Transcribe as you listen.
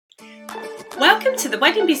Welcome to the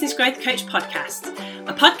Wedding Business Growth Coach podcast,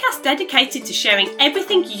 a podcast dedicated to sharing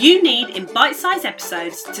everything you need in bite-sized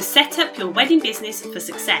episodes to set up your wedding business for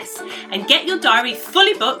success and get your diary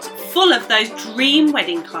fully booked, full of those dream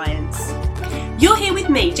wedding clients. You're here with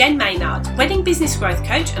me, Jen Maynard, Wedding Business Growth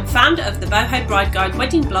Coach and founder of the Boho Bride Guide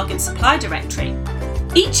wedding blog and supplier directory.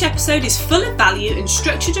 Each episode is full of value and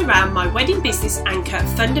structured around my wedding business anchor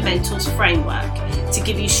fundamentals framework to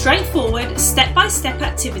give you straightforward, step-by-step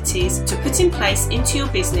activities to put in place into your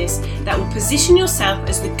business that will position yourself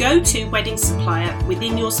as the go-to wedding supplier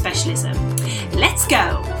within your specialism. Let's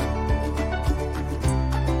go!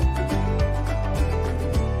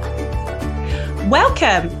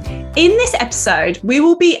 Welcome! In this episode, we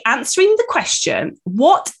will be answering the question,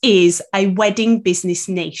 what is a wedding business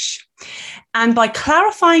niche? And by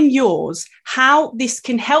clarifying yours, how this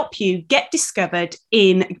can help you get discovered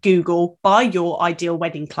in Google by your ideal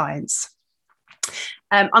wedding clients.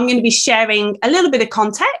 I'm going to be sharing a little bit of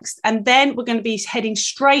context, and then we're going to be heading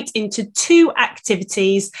straight into 2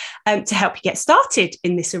 activities to help you get started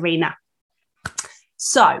in this arena.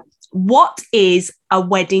 So, what is a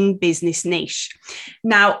wedding business niche?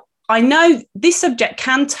 Now, I know this subject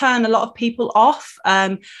can turn a lot of people off,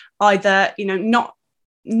 either,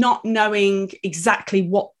 not knowing exactly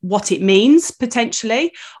what it means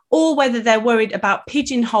potentially, or whether they're worried about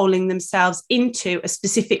pigeonholing themselves into a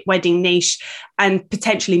specific wedding niche and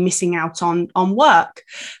potentially missing out on work.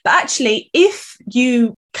 But actually, if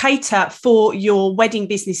you cater for your wedding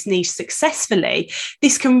business niche successfully,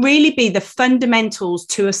 this can really be the fundamentals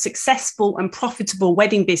to a successful and profitable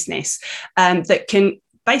wedding business that can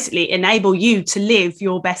basically enable you to live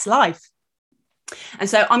your best life. And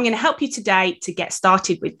so I'm going to help you today to get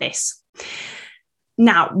started with this.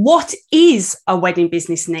 Now, what is a wedding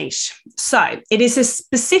business niche? So it is a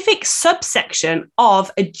specific subsection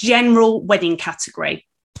of a general wedding category.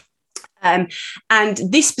 And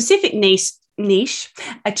this specific niche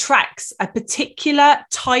attracts a particular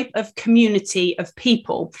type of community of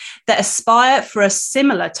people that aspire for a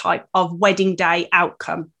similar type of wedding day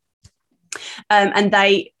outcome. And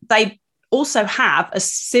they also have a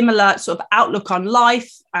similar sort of outlook on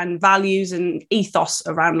life and values and ethos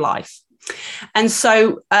around life. And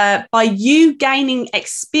so by you gaining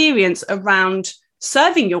experience around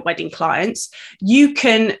serving your wedding clients, you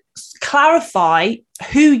can clarify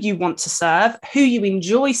who you want to serve, who you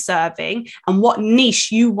enjoy serving, and what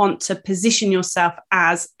niche you want to position yourself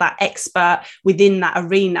as that expert within that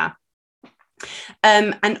arena.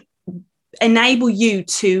 And enable you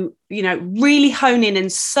to, really hone in and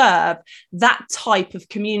serve that type of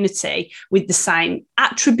community with the same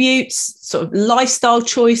attributes, sort of lifestyle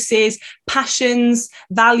choices, passions,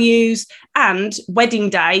 values, and wedding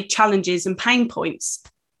day challenges and pain points.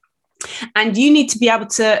 And you need to be able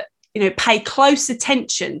to, pay close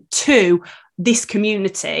attention to this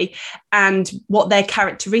community and what their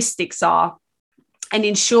characteristics are, and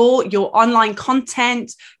ensure your online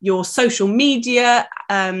content, your social media,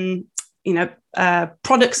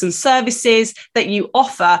 products and services that you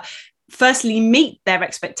offer, firstly, meet their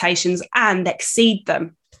expectations and exceed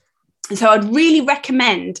them. And so I'd really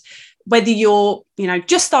recommend, whether you're,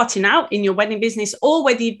 just starting out in your wedding business or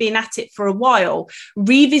whether you've been at it for a while,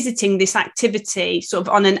 revisiting this activity sort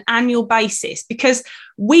of on an annual basis, because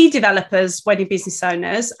we develop as wedding business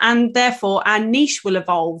owners, and therefore our niche will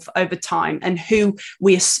evolve over time and who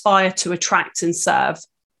we aspire to attract and serve.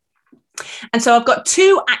 And so I've got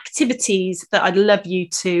 2 activities that I'd love you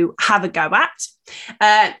to have a go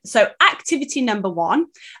at. So activity number 1,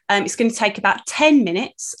 it's going to take about 10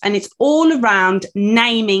 minutes, and it's all around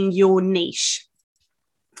naming your niche.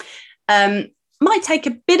 Might take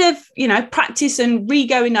a bit of, practice and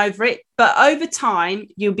re-going over it, but over time,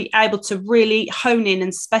 you'll be able to really hone in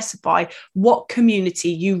and specify what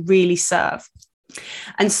community you really serve.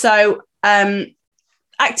 And so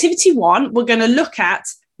activity 1, we're going to look at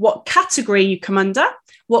what category you come under,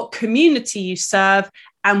 what community you serve,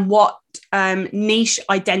 and what niche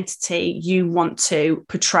identity you want to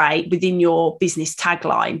portray within your business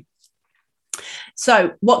tagline.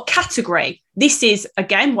 So what category? This is,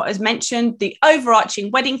 again, what is mentioned, the overarching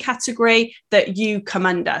wedding category that you come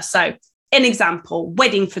under. So an example,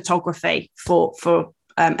 wedding photography for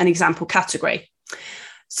an example category.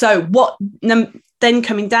 So then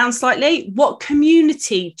coming down slightly, what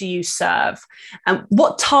community do you serve? And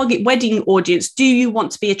what target wedding audience do you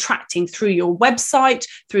want to be attracting through your website,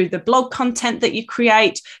 through the blog content that you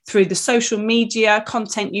create, through the social media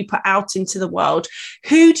content you put out into the world?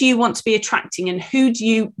 Who do you want to be attracting, and who do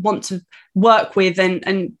you want to work with,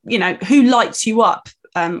 and who lights you up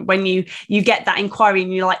when you get that inquiry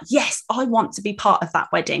and you're like, yes, I want to be part of that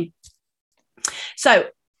wedding? So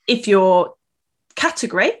if you're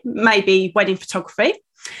category may be wedding photography.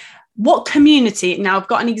 What community? Now I've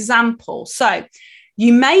got an example. So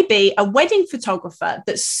you may be a wedding photographer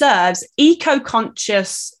that serves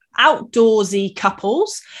eco-conscious, outdoorsy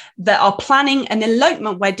couples that are planning an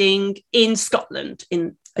elopement wedding in Scotland,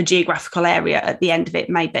 in a geographical area at the end of it,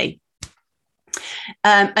 maybe.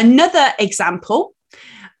 Another example,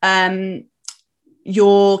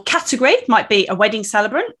 your category might be a wedding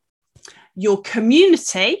celebrant. Your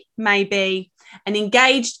community may be an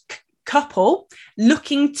engaged couple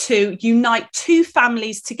looking to unite two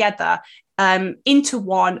families together into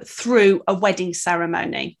one through a wedding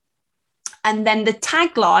ceremony. And then the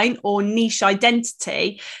tagline or niche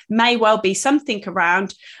identity may well be something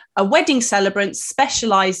around a wedding celebrant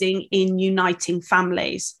specializing in uniting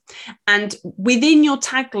families. And within your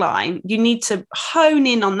tagline, you need to hone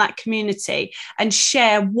in on that community and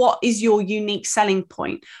share what is your unique selling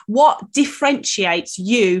point, what differentiates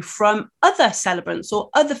you from other celebrants or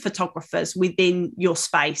other photographers within your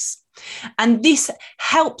space. And this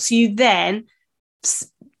helps you then,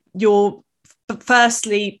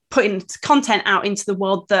 firstly, putting content out into the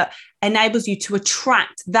world that enables you to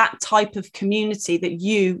attract that type of community that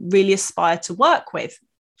you really aspire to work with.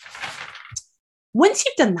 Once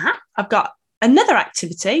you've done that, I've got another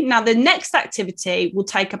activity. Now, the next activity will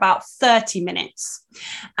take about 30 minutes.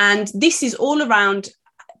 And this is all around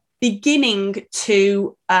beginning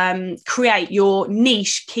to create your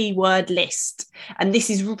niche keyword list. And this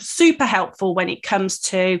is super helpful when it comes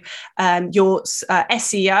to your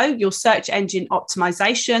SEO, your search engine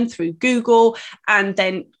optimization through Google. And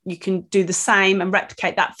then you can do the same and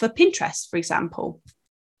replicate that for Pinterest, for example.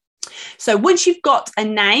 So once you've got a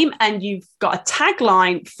name and you've got a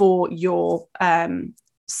tagline for your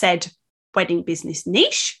said wedding business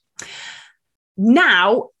niche,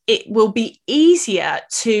 now it will be easier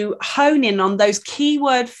to hone in on those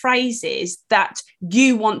keyword phrases that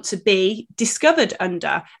you want to be discovered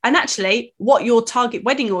under, and actually what your target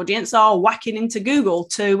wedding audience are whacking into Google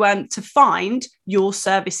to find your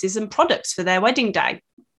services and products for their wedding day.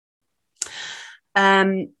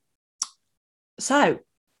 So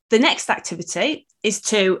the next activity is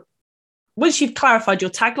to, once you've clarified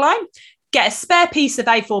your tagline, get a spare piece of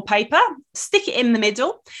A4 paper, stick it in the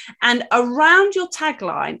middle, and around your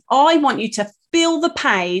tagline, I want you to fill the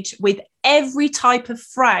page with every type of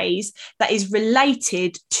phrase that is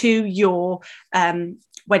related to your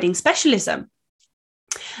wedding specialism.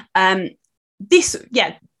 This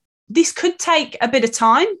could take a bit of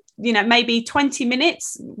time, maybe 20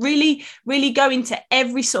 minutes, really go into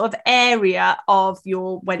every sort of area of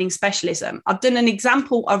your wedding specialism. I've done an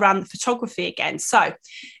example around the photography again. So,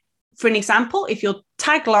 for an example, if your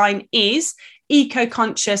tagline is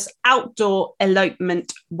eco-conscious outdoor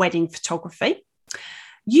elopement wedding photography,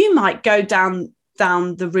 you might go down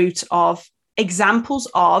the route of examples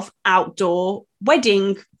of outdoor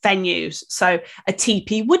wedding venues. So a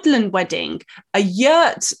teepee woodland wedding, a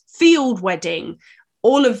yurt field wedding,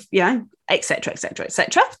 all of, et cetera, et cetera, et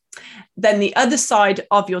cetera. Then the other side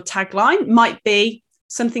of your tagline might be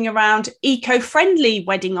something around eco-friendly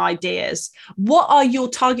wedding ideas. What are your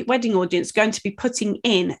target wedding audience going to be putting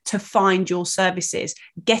in to find your services?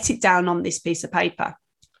 Get it down on this piece of paper.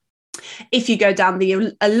 If you go down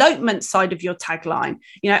the elopement side of your tagline,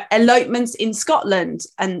 elopements in Scotland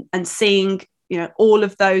and seeing, all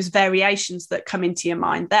of those variations that come into your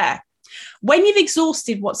mind there. When you've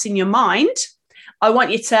exhausted what's in your mind, I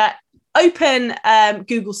want you to open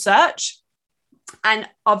Google search, and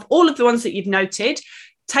of all of the ones that you've noted,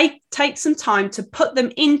 take some time to put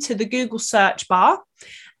them into the Google search bar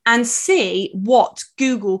and see what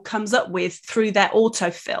Google comes up with through their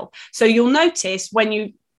autofill. So you'll notice when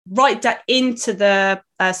you write that into the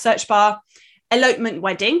search bar, elopement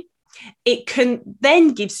wedding, it can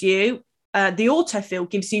then gives you, the autofill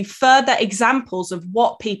gives you further examples of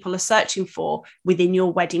what people are searching for within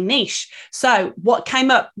your wedding niche. So what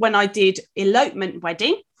came up when I did elopement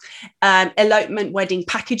wedding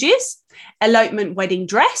packages, elopement wedding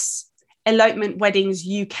dress, elopement weddings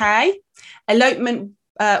UK, elopement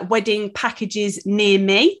wedding packages near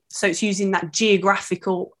me. So it's using that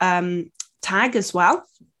geographical tag as well.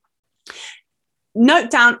 Note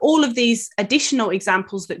down all of these additional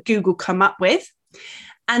examples that Google come up with.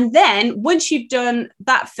 And then once you've done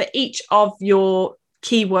that for each of your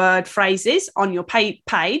keyword phrases on your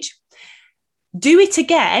page, do it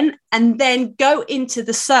again and then go into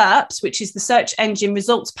the SERPs, which is the search engine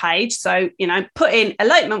results page. So, put in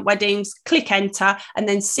elopement weddings, click enter, and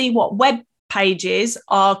then see what web pages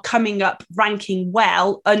are coming up ranking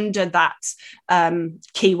well under that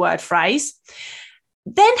keyword phrase.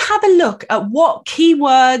 Then have a look at what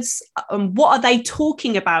keywords and what are they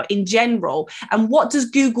talking about in general, and what does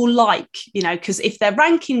Google like, because if they're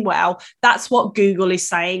ranking well, that's what Google is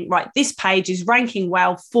saying, right, this page is ranking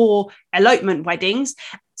well for elopement weddings.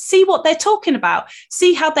 See what they're talking about.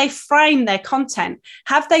 See how they frame their content.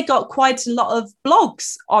 Have they got quite a lot of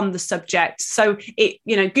blogs on the subject? So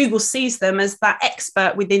Google sees them as that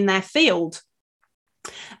expert within their field.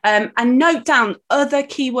 And note down other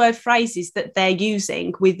keyword phrases that they're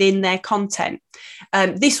using within their content.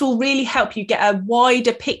 This will really help you get a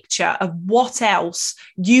wider picture of what else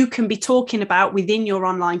you can be talking about within your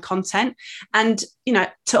online content, and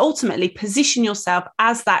to ultimately position yourself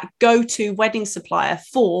as that go-to wedding supplier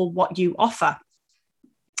for what you offer.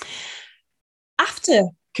 After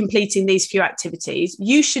completing these few activities,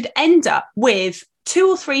 you should end up with 2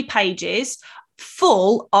 or 3 pages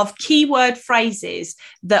full of keyword phrases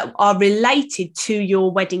that are related to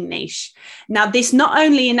your wedding niche. Now, this not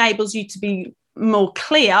only enables you to be more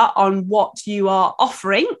clear on what you are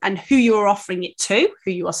offering and who you are offering it to, who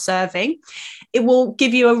you are serving, it will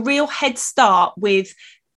give you a real head start with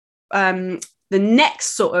the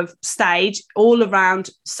next sort of stage, all around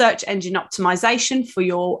search engine optimization for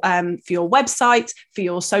your website, for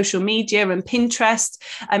your social media and Pinterest.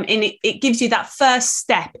 And it gives you that first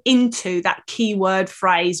step into that keyword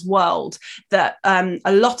phrase world that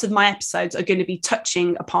a lot of my episodes are going to be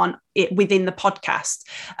touching upon it within the podcast.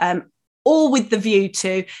 All with the view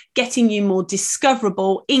to getting you more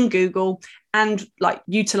discoverable in Google and like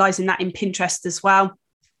utilizing that in Pinterest as well.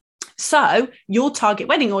 So your target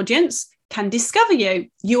wedding audience can discover you.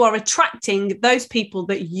 You are attracting those people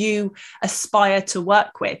that you aspire to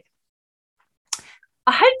work with.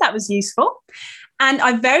 I hope that was useful, and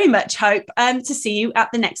I very much hope to see you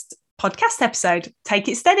at the next podcast episode. Take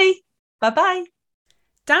it steady. Bye-bye.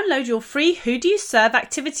 Download your free Who Do You Serve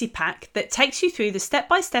activity pack that takes you through the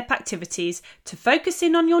step-by-step activities to focus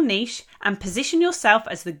in on your niche and position yourself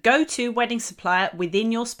as the go-to wedding supplier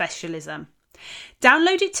within your specialism.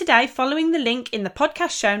 Download it today following the link in the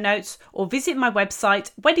podcast show notes, or visit my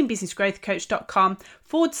website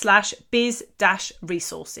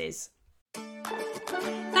weddingbusinessgrowthcoach.com/biz-resources.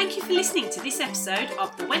 Thank you for listening to this episode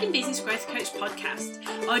of the Wedding Business Growth Coach podcast.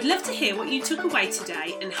 I would love to hear what you took away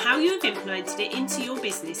today and how you have implemented it into your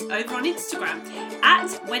business over on Instagram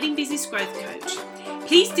at Wedding Business Growth Coach.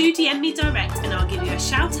 Please do DM me direct and I'll give you a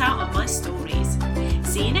shout out on my stories.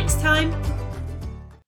 See you next time.